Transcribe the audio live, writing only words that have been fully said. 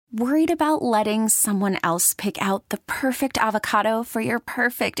Worried about letting someone else pick out the perfect avocado for your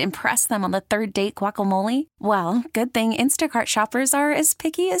perfect impress them on the third date guacamole? Well, good thing Instacart shoppers are as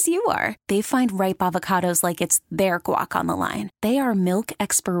picky as you are. They find ripe avocados like it's their guac on the line. They are milk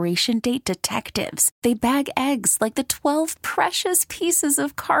expiration date detectives. They bag eggs like the 12 precious pieces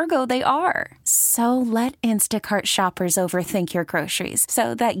of cargo they are. So let Instacart shoppers overthink your groceries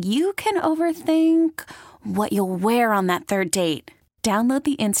so that you can overthink what you'll wear on that third date. Download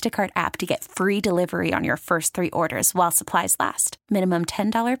the Instacart app to get free delivery on your first 3 orders while supplies last. Minimum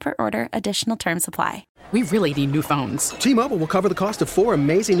 $10 per order. Additional terms apply. We really need new phones. T-Mobile will cover the cost of 4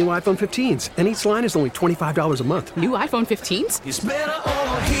 amazing new iPhone 15s, and each line is only $25 a month. New iPhone 15s? It's better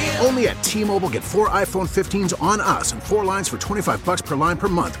over here. Only at T-Mobile, get 4 iPhone 15s on us and 4 lines for $25 per line per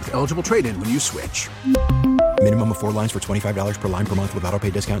month with eligible trade-in when you switch. Minimum of 4 lines for $25 per line per month with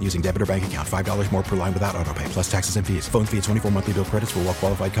autopay discount using debit or bank account. $5 more per line without autopay, plus taxes and fees. Phone fee at 24 monthly bill credits for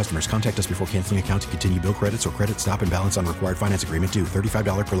well-qualified customers. Contact us before canceling account to continue bill credits or credit stop and balance on required finance agreement due.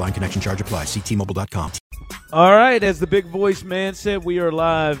 $35 per line connection charge applies. See T-Mobile.com. All right, as the big voice man said, we are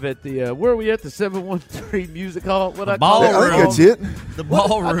live at the where are we at? The 713 Music Hall. What I call it? I think that's it. The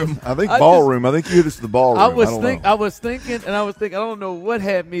ballroom. I think ballroom. I think you hit us to the ballroom. I was thinking. I don't know what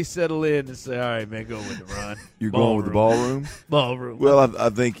had me settle in and say, all right, man, go with it, Ron. You're ballroom. going with the ballroom? Ballroom. Well, I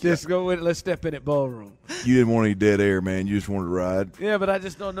think just go with it. Let's step in at ballroom. You didn't want any dead air, man. You just wanted to ride. Yeah, but I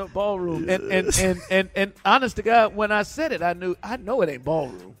just don't know ballroom. And honest to God, when I said it, I know it ain't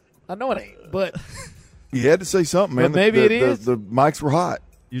ballroom. I know it ain't, but. You had to say something, man. But maybe it is. The mics were hot.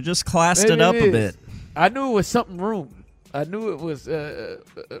 You just classed it up a bit. I knew it was something room. I knew it was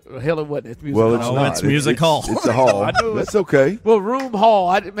hell it wasn't. It's music hall. hall. Not. It's music hall. It's a hall. I knew That's okay. Well, room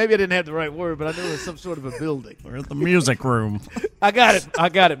hall. Maybe I didn't have the right word, but I knew it was some sort of a building. We're at the music room. I got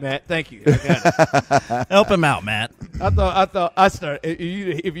it, Matt. Thank you. I got it. Help him out, Matt. I thought I start.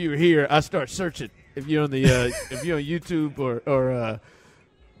 If you were here, I start searching. If you're on the if you're on YouTube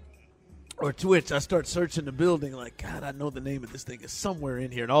or Twitch, I start searching the building like, God, I know the name of this thing is somewhere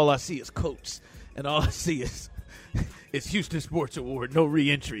in here, and all I see is Coates, and all I see is Houston Sports Award, no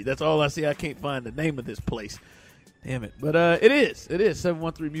re-entry. That's all I see. I can't find the name of this place. Damn it. But it is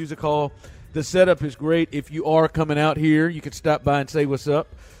 713 Music Hall. The setup is great. If you are coming out here, you can stop by and say what's up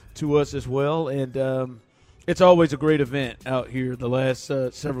to us as well. And it's always a great event out here. The last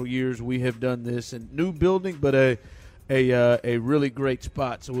several years we have done this in new building, but a really great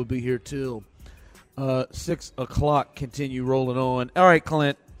spot. So we'll be here till 6 o'clock, continue rolling on. All right,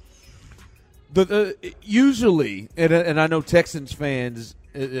 Clint. Usually, and I know Texans fans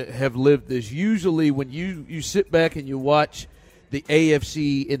have lived this, usually when you sit back and you watch the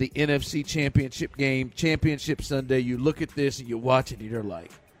AFC and the NFC championship game, Championship Sunday, you look at this and you watch it and you're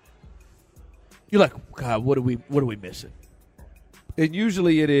like, God, what are we missing? And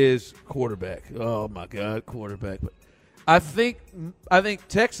usually it is quarterback. Oh my God, quarterback. But I think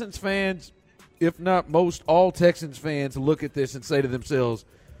Texans fans, if not most, all Texans fans look at this and say to themselves,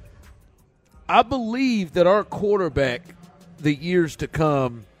 I believe that our quarterback, the years to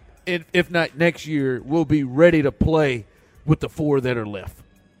come, if not next year, will be ready to play with the 4 that are left.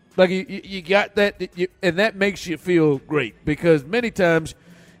 Like you got that, and that makes you feel great because many times,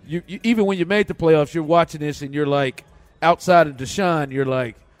 you even when you made the playoffs, you're watching this and you're like, outside of Deshaun, you're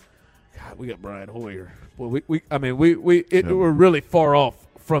like, God, we got Brian Hoyer. Well, we're really far off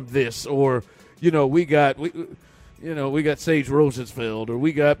from this, or we got Sage Rosenfeld, or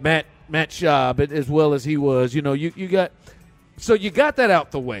we got Matt Schaub as well as he was. You got that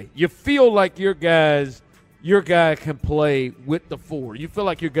out the way. You feel like your guy can play with the 4. You feel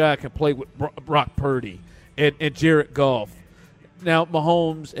like your guy can play with Brock Purdy and Jared Goff. Now,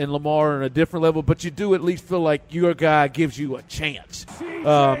 Mahomes and Lamar are on a different level, but you do at least feel like your guy gives you a chance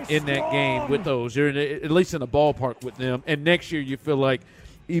in that game with those. You're at least in a ballpark with them. And next year you feel like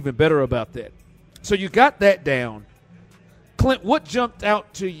even better about that. So you got that down. Clint, what jumped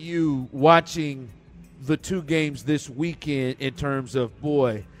out to you watching the 2 games this weekend in terms of,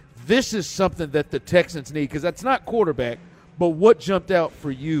 boy, this is something that the Texans need? Because that's not quarterback, but what jumped out for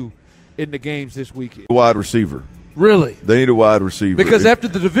you in the games this weekend? Wide receiver. Really? They need a wide receiver. Because after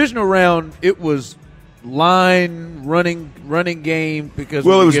the divisional round, it was line running game. Because it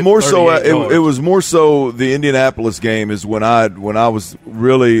was more so. It was more so the Indianapolis game is when I was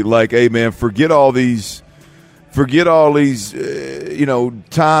really like, hey man, forget all these,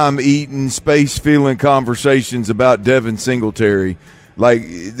 time eating, space filling conversations about Devin Singletary. Like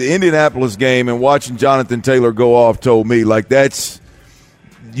the Indianapolis game and watching Jonathan Taylor go off told me like that's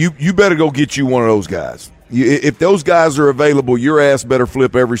you better go get you one of those guys. If those guys are available, your ass better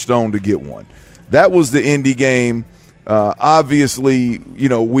flip every stone to get one. That was the Indy game. Obviously,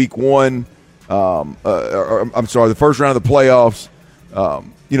 week one, the first round of the playoffs,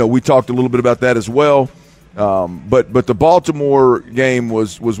 we talked a little bit about that as well. But the Baltimore game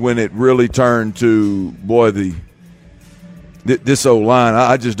was when it really turned to, boy, this O-line.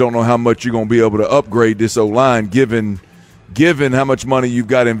 I just don't know how much you're going to be able to upgrade this O-line given how much money you've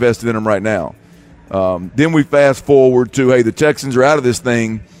got invested in them right now. Then we fast forward to, hey, the Texans are out of this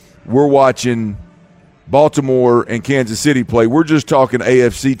thing. We're watching Baltimore and Kansas City play. We're just talking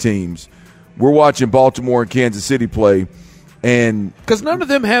AFC teams. We're watching Baltimore and Kansas City play. And because none of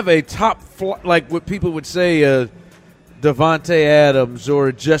them have a top like what people would say Devontae Adams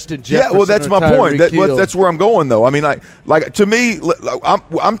or Justin Jefferson. Yeah, well, that's my point. That's where I'm going, though. I mean, like to me,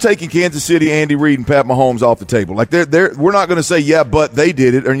 I'm taking Kansas City, Andy Reid, and Pat Mahomes off the table. Like we're not going to say yeah, but they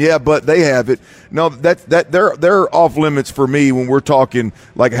did it, or yeah, but they have it. No, they're off limits for me when we're talking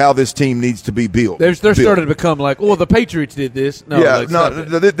like how this team needs to be built. They're starting to become like, well, the Patriots did this. No, yeah,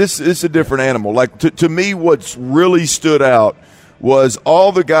 this is a different animal. Like to me, what's really stood out was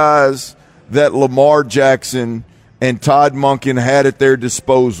all the guys that Lamar Jackson and Todd Monken had at their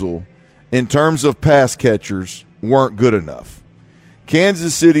disposal in terms of pass catchers weren't good enough.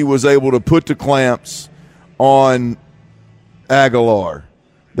 Kansas City was able to put the clamps on Aguilar.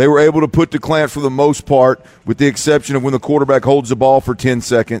 They were able to put the clamps for the most part, with the exception of when the quarterback holds the ball for 10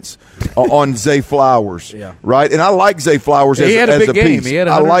 seconds, on Zay Flowers. Yeah. Right? And I like Zay Flowers as a piece.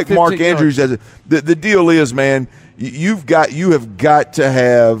 I like Mark Andrews as a – the deal is, man, you have got to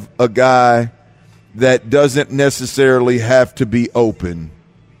have a guy – that doesn't necessarily have to be open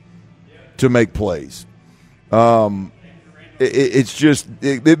to make plays.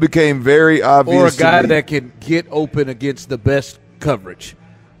 It became very obvious. Or a guy that can get open against the best coverage.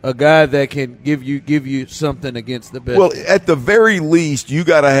 A guy that can give you something against the best. Well, at the very least, you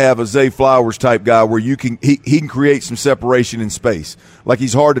got to have a Zay Flowers type guy where he can create some separation in space. Like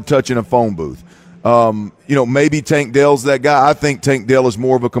he's hard to touch in a phone booth. Maybe Tank Dell's that guy. I think Tank Dell is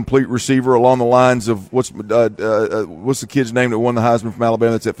more of a complete receiver along the lines of what's the kid's name that won the Heisman from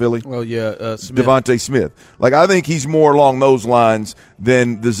Alabama that's at Philly? Well, yeah, Smith. Devontae Smith. Like, I think he's more along those lines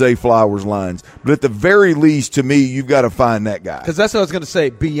than the Zay Flowers lines. But at the very least, to me, you've got to find that guy. Because that's what I was going to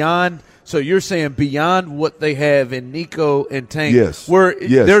say. So you're saying beyond what they have in Nico and Tank, yes.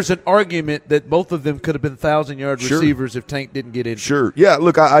 There's an argument that both of them could have been 1,000-yard receivers if Tank didn't get injured. Sure. Yeah,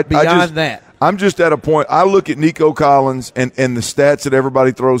 look, I'm just at a point. I look at Nico Collins and the stats that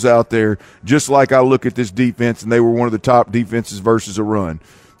everybody throws out there, just like I look at this defense, and they were one of the top defenses versus a run.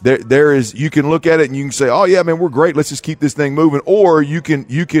 There is, you can look at it and you can say, oh yeah, man, we're great. Let's just keep this thing moving. Or you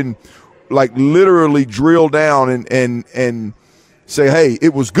can like literally drill down and say, hey,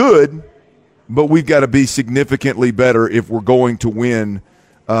 it was good, but we've got to be significantly better if we're going to win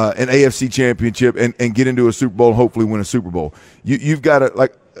an AFC championship and get into a Super Bowl and hopefully win a Super Bowl. You've got to,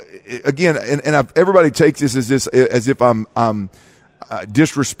 like, again, everybody takes this as if I'm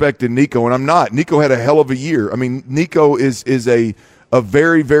disrespecting Nico, and I'm not. Nico had a hell of a year. I mean, Nico is a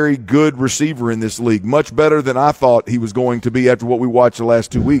very, very good receiver in this league, much better than I thought he was going to be after what we watched the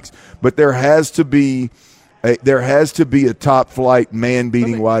last 2 weeks. But there has to be a top flight man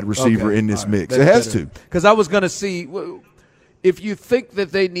beating wide receiver in this mix. It has to. Because I was going to see if you think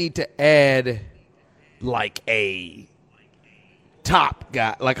that they need to add like a top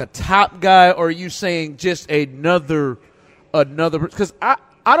guy, or are you saying just another? Because I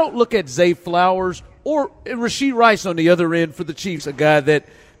don't look at Zay Flowers or Rashee Rice on the other end for the Chiefs, a guy that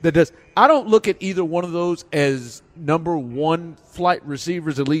does. I don't look at either one of those as number one flight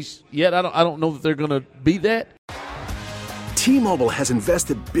receivers, at least yet. I don't know that they're going to be that. T-Mobile has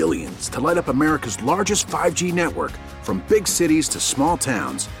invested billions to light up America's largest 5G network, from big cities to small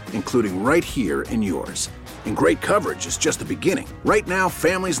towns, including right here in yours. And great coverage is just the beginning. Right now,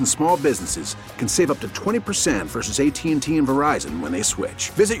 families and small businesses can save up to 20% versus AT&T and Verizon when they switch.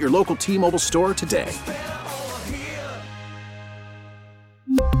 Visit your local T-Mobile store today.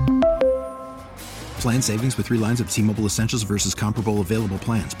 Plan savings with 3 lines of T-Mobile Essentials versus comparable available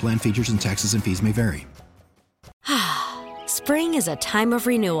plans. Plan features and taxes and fees may vary. Spring is a time of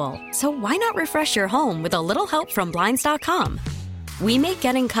renewal, so why not refresh your home with a little help from Blinds.com? We make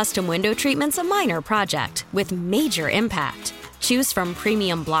getting custom window treatments a minor project with major impact. Choose from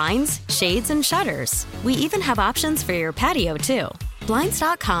premium blinds, shades, and shutters. We even have options for your patio, too.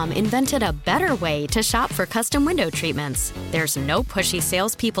 Blinds.com invented a better way to shop for custom window treatments. There's no pushy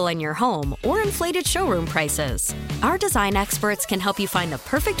salespeople in your home or inflated showroom prices. Our design experts can help you find the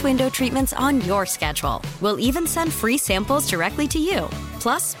perfect window treatments on your schedule. We'll even send free samples directly to you.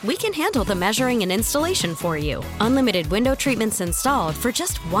 Plus, we can handle the measuring and installation for you. Unlimited window treatments installed for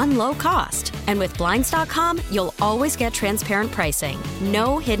just one low cost. And with Blinds.com, you'll always get transparent pricing.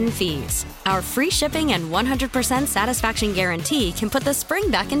 No hidden fees. Our free shipping and 100% satisfaction guarantee can put the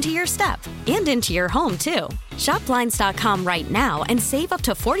spring back into your step and into your home, too. Shop Blinds.com right now and save up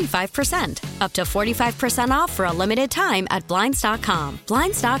to 45%. Up to 45% off for a limited time at Blinds.com.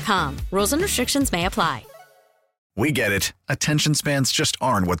 Blinds.com. Rules and restrictions may apply. We get it. Attention spans just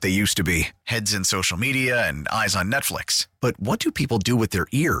aren't what they used to be. Heads in social media and eyes on Netflix. But what do people do with their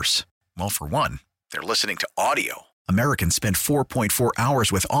ears? Well, for one, they're listening to audio. Americans spend 4.4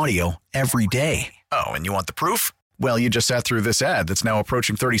 hours with audio every day. Oh, and you want the proof? Well, you just sat through this ad that's now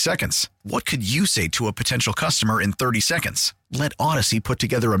approaching 30 seconds. What could you say to a potential customer in 30 seconds? Let Odyssey put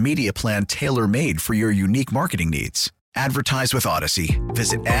together a media plan tailor-made for your unique marketing needs. Advertise with Odyssey.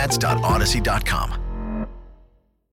 Visit ads.odyssey.com.